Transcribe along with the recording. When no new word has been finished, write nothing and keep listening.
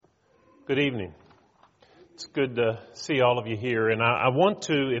Good evening. It's good to see all of you here. And I want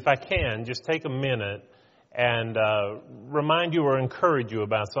to, if I can, just take a minute and remind you or encourage you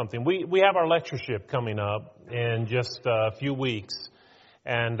about something. We have our lectureship coming up in just a few weeks.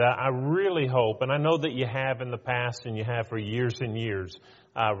 And I really hope, and I know that you have in the past and you have for years and years,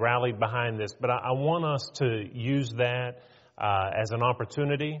 rallied behind this, but I want us to use that as an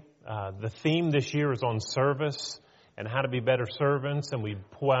opportunity. The theme this year is on service and how to be better servants, and we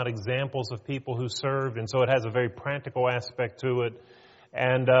pull out examples of people who served, and so it has a very practical aspect to it.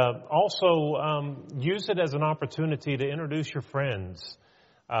 And also use it as an opportunity to introduce your friends.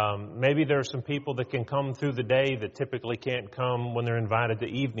 Maybe there are some people that can come through the day that typically can't come when they're invited to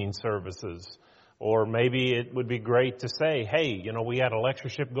evening services. Or maybe it would be great to say, hey, we had a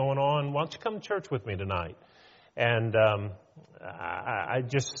lectureship going on. Why don't you come to church with me tonight? And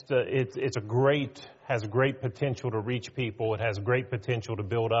has great potential to reach people. It has great potential to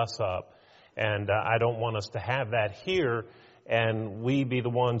build us up. And I don't want us to have that here and we be the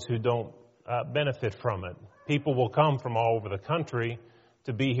ones who don't benefit from it. People will come from all over the country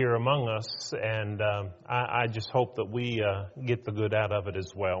to be here among us, and I just hope that we get the good out of it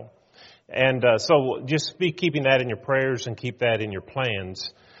as well. And so just be keeping that in your prayers and keep that in your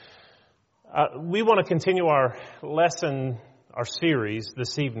plans. We want to continue our lesson, our series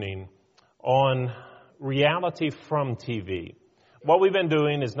this evening on reality from TV. What we've been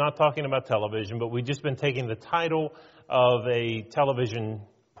doing is not talking about television, but we've just been taking the title of a television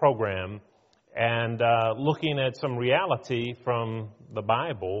program and looking at some reality from the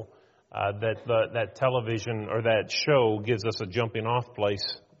Bible that television or that show gives us a jumping off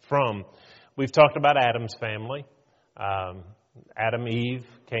place from. We've talked about Adam's family, Adam, Eve,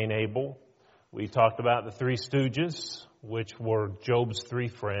 Cain, Abel. We talked about the three stooges, which were Job's three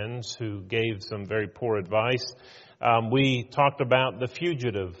friends who gave some very poor advice. We talked about the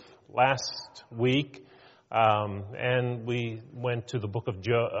fugitive last week, and we went to the book of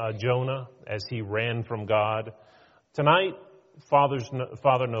Jonah as he ran from God. Tonight, Father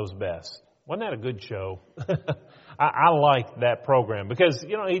Knows Best. Wasn't that a good show? I liked that program because,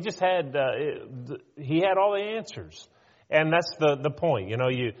 he just had, he had all the answers. And that's the point.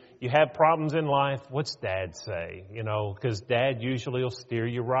 You have problems in life. What's Dad say? Because Dad usually will steer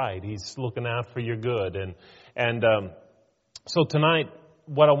you right. He's looking out for your good. And so tonight,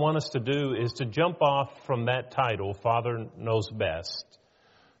 what I want us to do is to jump off from that title, Father Knows Best,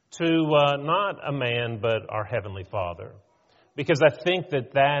 to not a man, but our Heavenly Father. Because I think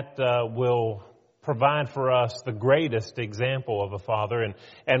that will provide for us the greatest example of a father.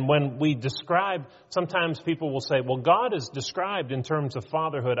 And when we describe, sometimes people will say, well, God is described in terms of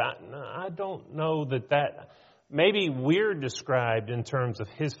fatherhood. I don't know that maybe we're described in terms of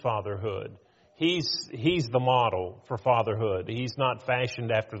His fatherhood. He's the model for fatherhood. He's not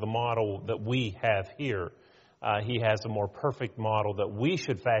fashioned after the model that we have here. He has a more perfect model that we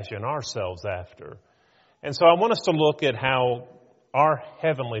should fashion ourselves after. And so I want us to look at how our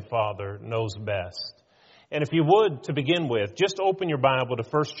Heavenly Father knows best. And if you would, to begin with, just open your Bible to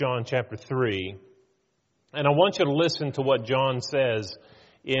 1 John chapter 3. And I want you to listen to what John says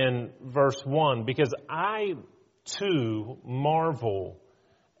in verse 1, because I, too, marvel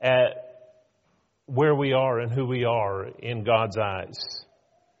at where we are and who we are in God's eyes.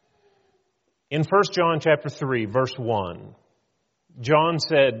 In 1 John chapter 3, verse 1, John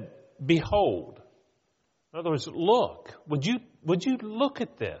said, "Behold." In other words, look. Would you look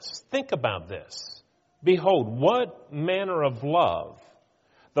at this? Think about this. "Behold, what manner of love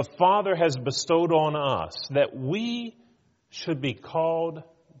the Father has bestowed on us, that we should be called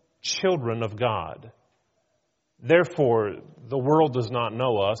children of God. Therefore, the world does not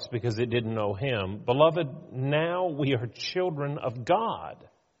know us because it didn't know Him. Beloved, now we are children of God.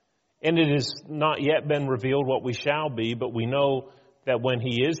 And it has not yet been revealed what we shall be, but we know that when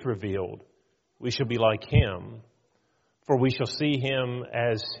He is revealed, we shall be like Him, for we shall see Him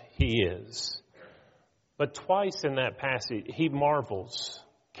as He is." But twice in that passage, he marvels.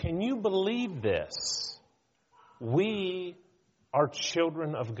 Can you believe this? We are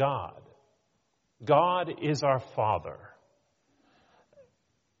children of God. God is our Father.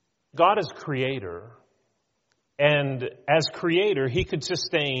 God is Creator. And as Creator, He could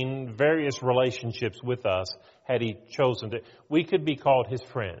sustain various relationships with us had He chosen to. We could be called His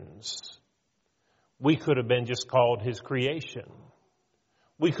friends. We could have been just called His creation.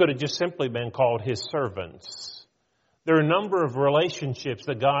 We could have just simply been called His servants. There are a number of relationships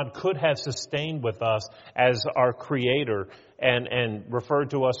that God could have sustained with us as our Creator and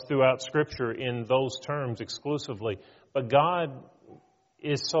referred to us throughout Scripture in those terms exclusively. But God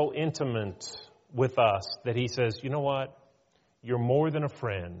is so intimate with us that He says, you know what? You're more than a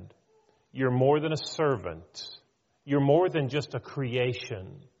friend. You're more than a servant. You're more than just a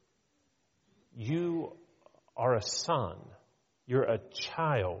creation. You are a son. You're a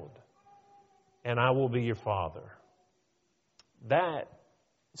child. And I will be your father. That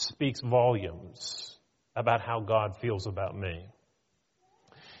speaks volumes about how God feels about me.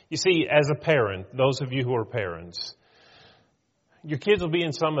 You see, as a parent, those of you who are parents, your kids will be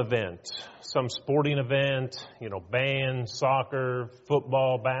in some event, some sporting event, band, soccer,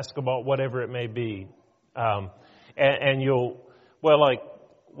 football, basketball, whatever it may be. And like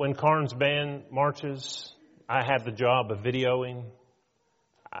when Karn's band marches, I have the job of videoing.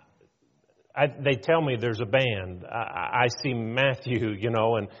 They tell me there's a band. I see Matthew,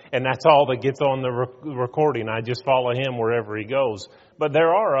 and that's all that gets on the recording. I just follow him wherever he goes. But there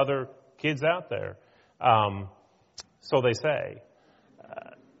are other kids out there. So they say.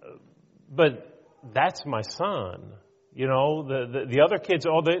 But that's my son. The other kids,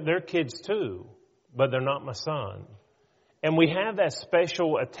 they're kids too, but they're not my son. And we have that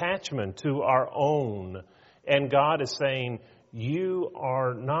special attachment to our own. And God is saying, you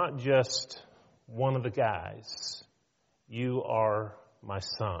are not just one of the guys. You are my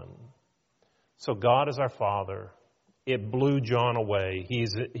son. So God is our Father. It blew John away.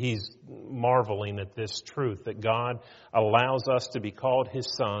 He's marveling at this truth that God allows us to be called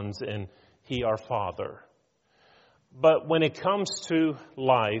His sons and He our Father. But when it comes to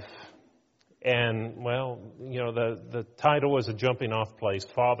life, and the title is a jumping off place,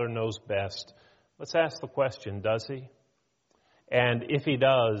 Father knows best. Let's ask the question, does He? And if He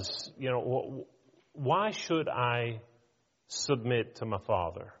does, why should I submit to my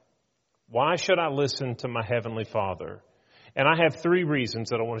Father? Why should I listen to my Heavenly Father? And I have 3 reasons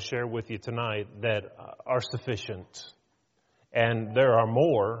that I want to share with you tonight that are sufficient. And there are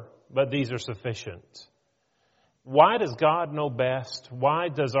more, but these are sufficient. Why does God know best? Why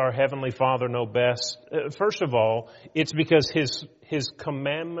does our Heavenly Father know best? First of all, it's because His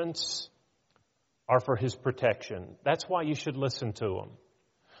commandments are for His protection. That's why you should listen to them.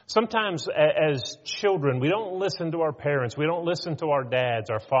 Sometimes as children, we don't listen to our parents. We don't listen to our dads,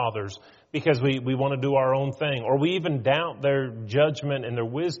 our fathers, because we want to do our own thing. Or we even doubt their judgment and their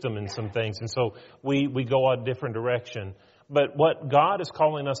wisdom in some things. And so we go a different direction. But what God is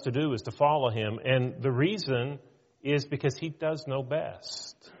calling us to do is to follow Him. And the reason is because He does know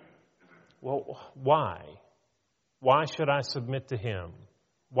best. Well, why? Why should I submit to Him?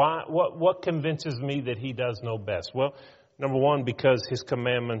 Why? What convinces me that He does know best? Well, number one, because His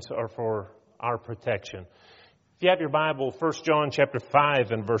commandments are for our protection. If you have your Bible, 1 John chapter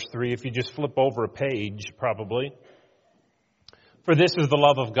 5 and verse 3, if you just flip over a page, probably. For this is the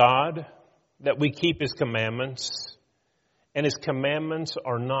love of God, that we keep His commandments, and His commandments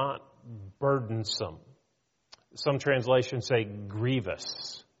are not burdensome. Some translations say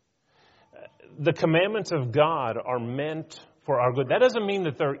grievous. The commandments of God are meant for our good. That doesn't mean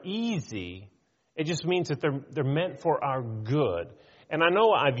that they're easy. It just means that they're meant for our good. And I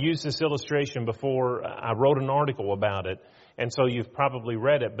know I've used this illustration before. I wrote an article about it, and so you've probably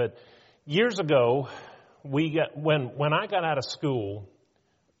read it. But years ago, when I got out of school,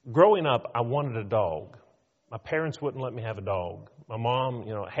 growing up, I wanted a dog. My parents wouldn't let me have a dog. My mom,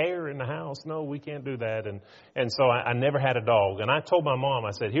 hair in the house, no, we can't do that. And so I never had a dog. And I told my mom,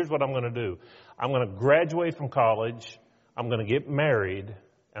 I said, here's what I'm going to do. I'm going to graduate from college, I'm going to get married,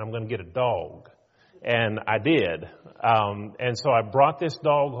 and I'm going to get a dog. And I did. And so I brought this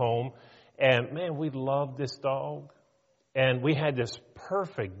dog home, and man, we loved this dog. And we had this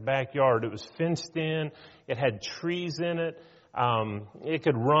perfect backyard. It was fenced in. It had trees in it. It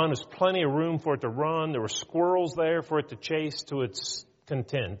could run. There's plenty of room for it to run. There were squirrels there for it to chase to its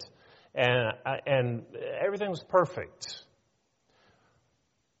content. And everything was perfect.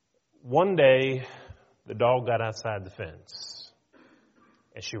 One day, the dog got outside the fence.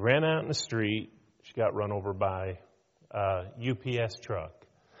 And she ran out in the street. She got run over by a UPS truck.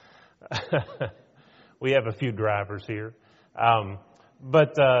 We have a few drivers here.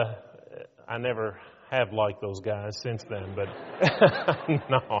 But I never have liked those guys since then. But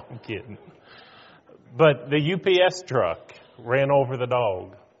no, I'm kidding. But the UPS truck ran over the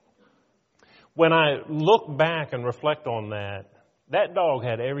dog. When I look back and reflect on that, that dog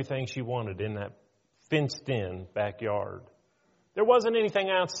had everything she wanted in that fenced-in backyard. There wasn't anything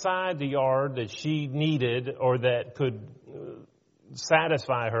outside the yard that she needed or that could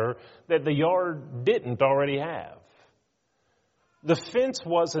satisfy her that the yard didn't already have. The fence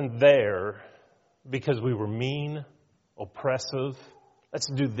wasn't there because we were mean, oppressive. Let's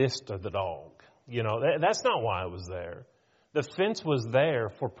do this to the dog. That's not why it was there. The fence was there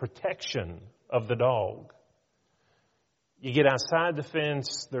for protection of the dog. You get outside the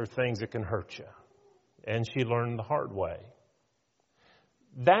fence, there are things that can hurt you. And she learned the hard way.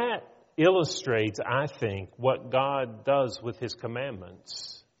 That illustrates, I think, what God does with His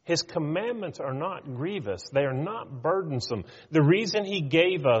commandments. His commandments are not grievous. They are not burdensome. The reason He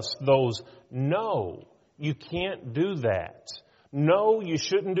gave us those, no, you can't do that. No, you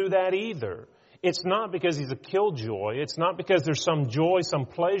shouldn't do that either. It's not because He's a killjoy. It's not because there's some joy, some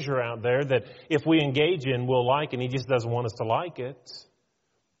pleasure out there that if we engage in, we'll like, and He just doesn't want us to like it.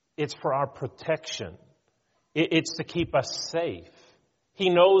 It's for our protection. It's to keep us safe. He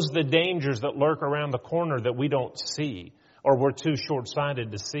knows the dangers that lurk around the corner that we don't see or we're too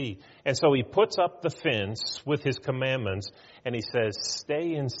short-sighted to see. And so He puts up the fence with His commandments and He says,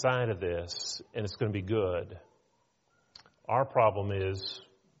 stay inside of this and it's going to be good. Our problem is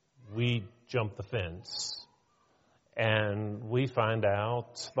we jump the fence and we find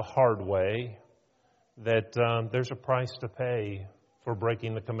out the hard way that there's a price to pay for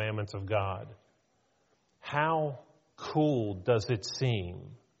breaking the commandments of God. How cool does it seem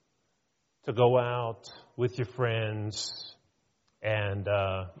to go out with your friends and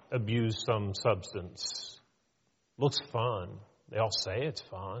abuse some substance? Looks fun. They all say it's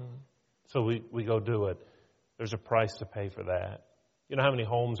fun. So we go do it. There's a price to pay for that. You know how many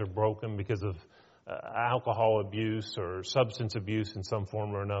homes are broken because of alcohol abuse or substance abuse in some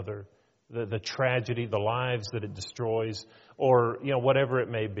form or another? The tragedy, the lives that it destroys, or whatever it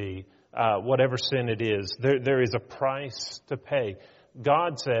may be, whatever sin it is, there is a price to pay.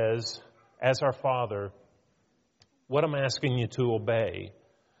 God says, as our Father, what I'm asking you to obey,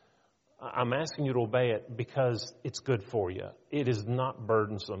 I'm asking you to obey it because it's good for you. It is not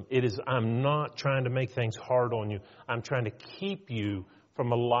burdensome. I'm not trying to make things hard on you. I'm trying to keep you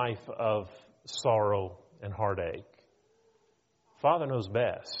from a life of sorrow and heartache. Father knows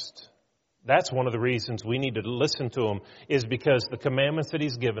best. That's one of the reasons we need to listen to Him, is because the commandments that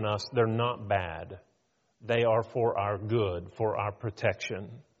He's given us, they're not bad. They are for our good, for our protection.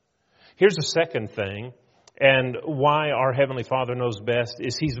 Here's the second thing, and why our Heavenly Father knows best,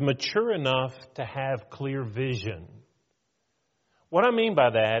 is He's mature enough to have clear vision. What I mean by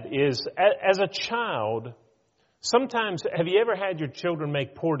that is, as a child, sometimes, have you ever had your children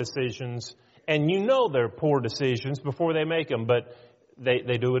make poor decisions, and you know they're poor decisions before they make them, but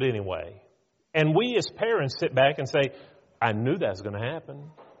they do it anyway? And we as parents sit back and say, I knew that was going to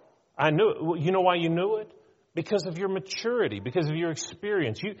happen. I knew it. You know why you knew it? Because of your maturity, because of your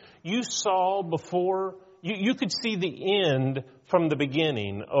experience. You saw before, you could see the end from the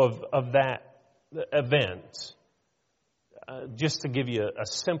beginning of that event. Just to give you a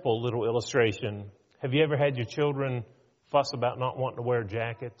simple little illustration, have you ever had your children fuss about not wanting to wear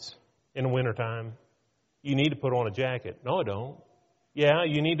jackets in the wintertime? You need to put on a jacket. No, I don't. Yeah,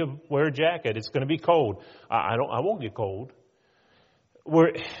 you need to wear a jacket. It's going to be cold. I won't get cold.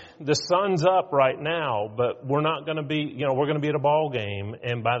 The sun's up right now, but we're not going to be, we're going to be at a ball game,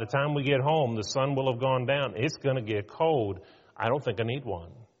 and by the time we get home, the sun will have gone down. It's going to get cold. I don't think I need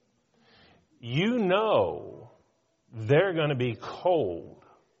one. You know they're going to be cold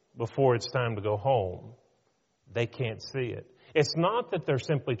before it's time to go home. They can't see it. It's not that they're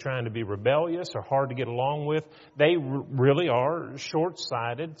simply trying to be rebellious or hard to get along with. They really are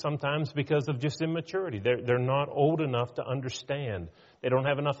short-sighted sometimes because of just immaturity. They're not old enough to understand. They don't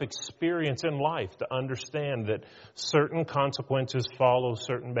have enough experience in life to understand that certain consequences follow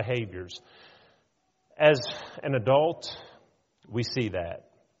certain behaviors. As an adult, we see that.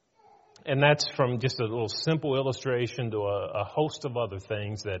 And that's from just a little simple illustration to a host of other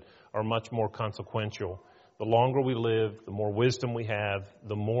things that are much more consequential. The longer we live, the more wisdom we have,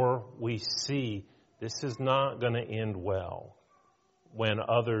 the more we see this is not going to end well. When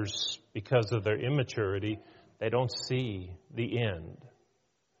others, because of their immaturity, they don't see the end.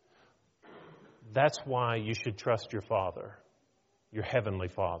 That's why you should trust your Father, your Heavenly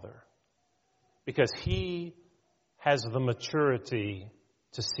Father, because He has the maturity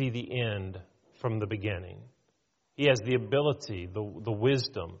to see the end from the beginning. He has the ability, the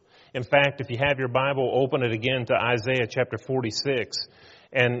wisdom. In fact, if you have your Bible, open it again to Isaiah chapter 46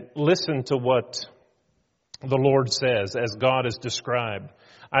 and listen to what the Lord says as God is described.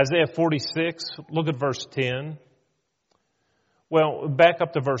 Isaiah 46, look at verse 10. Well, back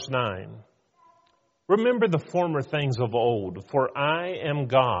up to verse 9. Remember the former things of old, for I am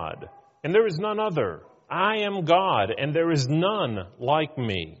God, and there is none other. I am God, and there is none like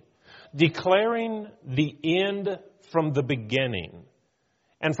me, declaring the end from the beginning,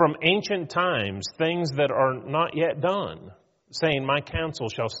 and from ancient times things that are not yet done, saying, my counsel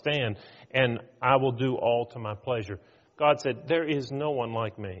shall stand, and I will do all to my pleasure. God said, there is no one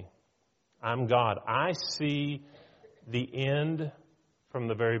like me. I'm God. I see the end from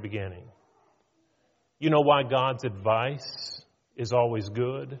the very beginning. You know why God's advice is always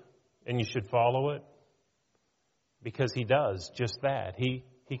good and you should follow it? Because He does just that. He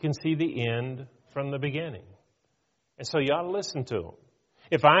can see the end from the beginning. And so you ought to listen to Him.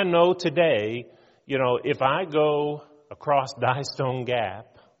 If I know today, if I go across Dystone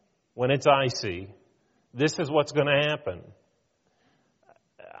Gap when it's icy, this is what's going to happen.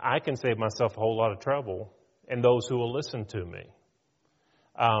 I can save myself a whole lot of trouble and those who will listen to me.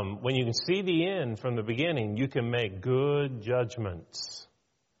 When you can see the end from the beginning, you can make good judgments.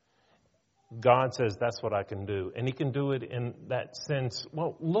 God says that's what I can do. And He can do it in that sense.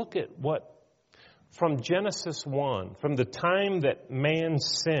 Well, look at what, from Genesis 1, from the time that man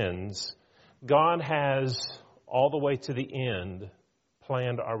sins, God has all the way to the end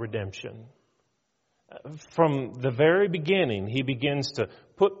planned our redemption. From the very beginning, He begins to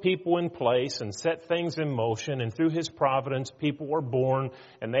put people in place and set things in motion. And through His providence, people are born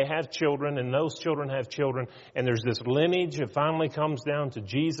and they have children and those children have children. And there's this lineage that finally comes down to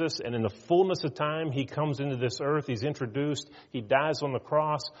Jesus. And in the fullness of time, He comes into this earth. He's introduced. He dies on the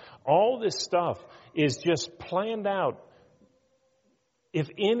cross. All this stuff is just planned out. If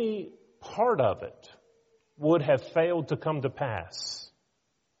any part of it would have failed to come to pass,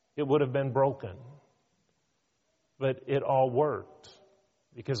 it would have been broken. But it all worked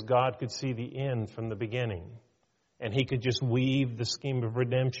because God could see the end from the beginning. And He could just weave the scheme of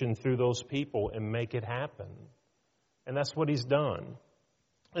redemption through those people and make it happen. And that's what He's done.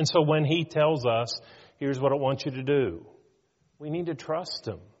 And so when He tells us, here's what I want you to do, we need to trust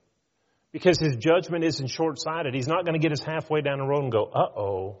Him. Because His judgment isn't short-sighted. He's not going to get us halfway down the road and go,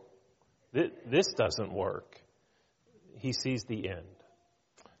 uh-oh, this doesn't work. He sees the end.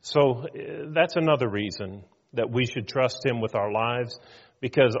 So that's another reason that we should trust Him with our lives,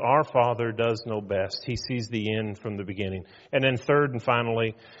 because our Father does know best. He sees the end from the beginning. And then third and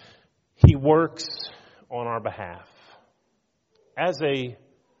finally, He works on our behalf. As a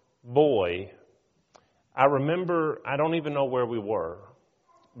boy, I remember, I don't even know where we were,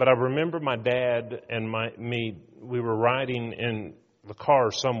 but I remember my dad and me, we were riding in the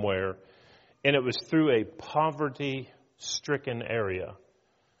car somewhere, and it was through a poverty-stricken area.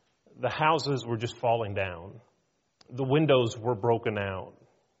 The houses were just falling down. The windows were broken out.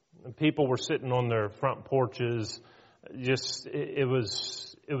 And people were sitting on their front porches. It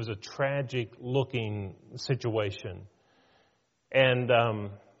was a tragic looking situation. And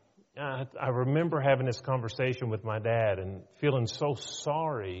I remember having this conversation with my dad and feeling so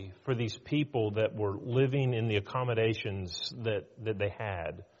sorry for these people that were living in the accommodations that they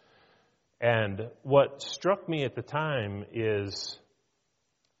had. And what struck me at the time is,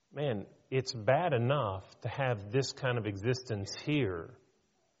 man, it's bad enough to have this kind of existence here.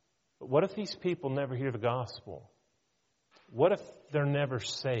 But what if these people never hear the gospel? What if they're never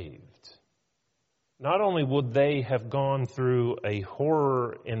saved? Not only would they have gone through a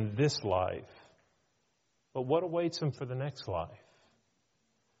horror in this life, but what awaits them for the next life?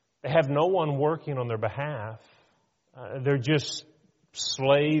 They have no one working on their behalf. They're just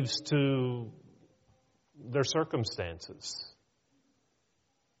slaves to their circumstances.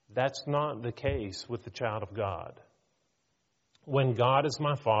 That's not the case with the child of God. When God is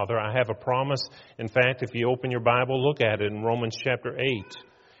my Father, I have a promise. In fact, if you open your Bible, look at it in Romans chapter 8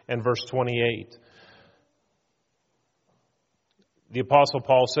 and verse 28. The Apostle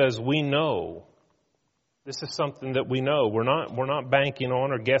Paul says, we know. This is something that we know. We're not banking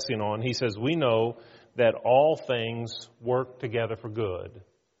on or guessing on. He says, we know that all things work together for good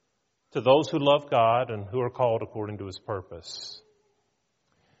to those who love God and who are called according to His purpose.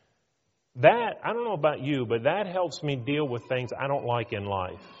 That, I don't know about you, but that helps me deal with things I don't like in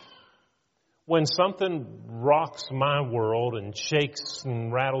life. When something rocks my world and shakes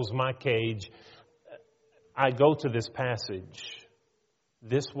and rattles my cage, I go to this passage.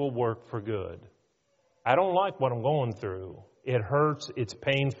 This will work for good. I don't like what I'm going through. It hurts. It's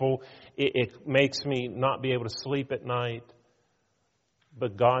painful. It makes me not be able to sleep at night.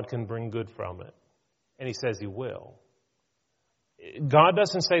 But God can bring good from it. And He says He will. God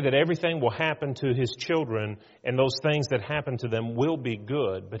doesn't say that everything will happen to His children and those things that happen to them will be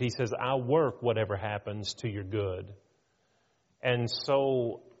good. But He says, I'll work whatever happens to your good. And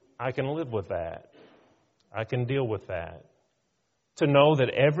so I can live with that. I can deal with that. To know that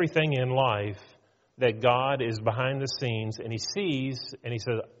everything in life, that God is behind the scenes and He sees and He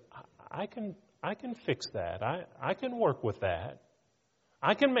says, I can fix that. I can work with that.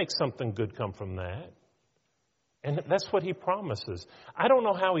 I can make something good come from that. And that's what He promises. I don't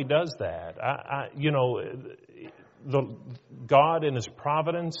know how He does that. God in His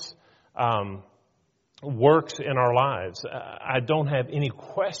providence, works in our lives. I don't have any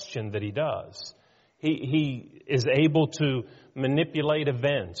question that He does. He is able to manipulate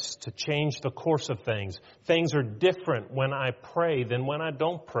events, to change the course of things. Things are different when I pray than when I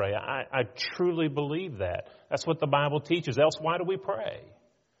don't pray. I truly believe that. That's what the Bible teaches. Else, why do we pray?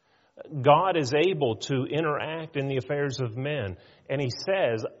 God is able to interact in the affairs of men. And He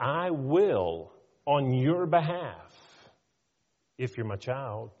says, I will on your behalf, if you're my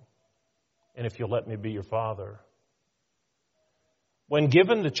child, and if you'll let me be your father. When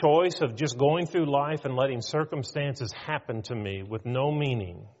given the choice of just going through life and letting circumstances happen to me with no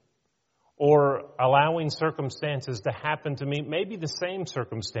meaning, or allowing circumstances to happen to me, maybe the same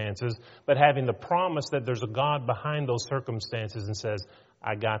circumstances, but having the promise that there's a God behind those circumstances and says,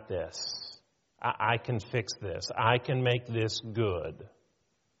 I got this. I can fix this. I can make this good.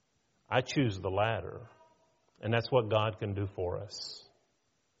 I choose the latter. And that's what God can do for us.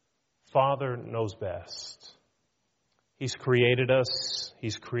 Father knows best. He's created us.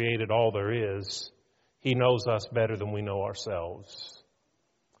 He's created all there is. He knows us better than we know ourselves.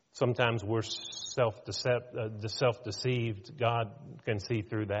 Sometimes we're self-deceived. God can see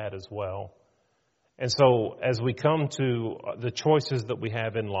through that as well. And so as we come to the choices that we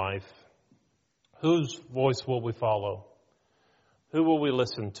have in life, whose voice will we follow? Who will we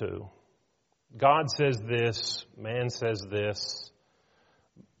listen to? God says this. Man says this.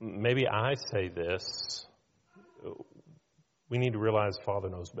 Maybe I say this. We need to realize Father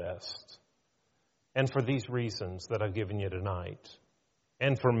knows best. And for these reasons that I've given you tonight,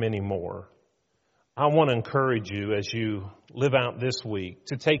 and for many more, I want to encourage you as you live out this week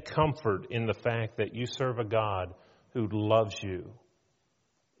to take comfort in the fact that you serve a God who loves you.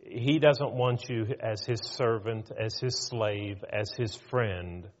 He doesn't want you as His servant, as His slave, as His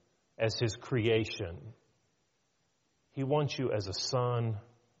friend, as His creation. He wants you as a son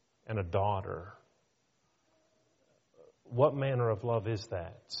and a daughter. What manner of love is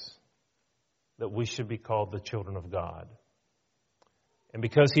that? That we should be called the children of God. And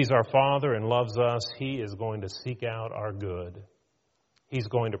because He's our Father and loves us, He is going to seek out our good. He's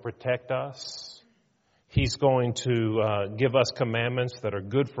going to protect us. He's going to give us commandments that are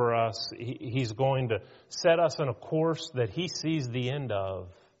good for us. He's going to set us on a course that He sees the end of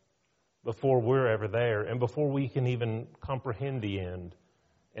before we're ever there and before we can even comprehend the end.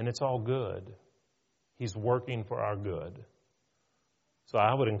 And it's all good. He's working for our good. So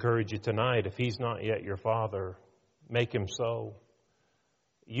I would encourage you tonight, if He's not yet your Father, make Him so.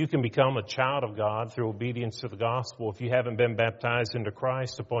 You can become a child of God through obedience to the gospel. If you haven't been baptized into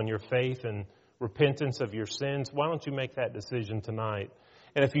Christ upon your faith and repentance of your sins, why don't you make that decision tonight?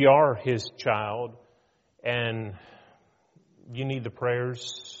 And if you are His child and you need the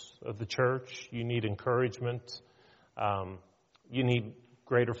prayers of the church, you need encouragement, you need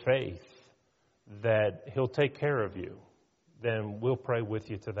greater faith that He'll take care of you, then we'll pray with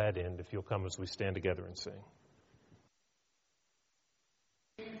you to that end if you'll come as we stand together and sing.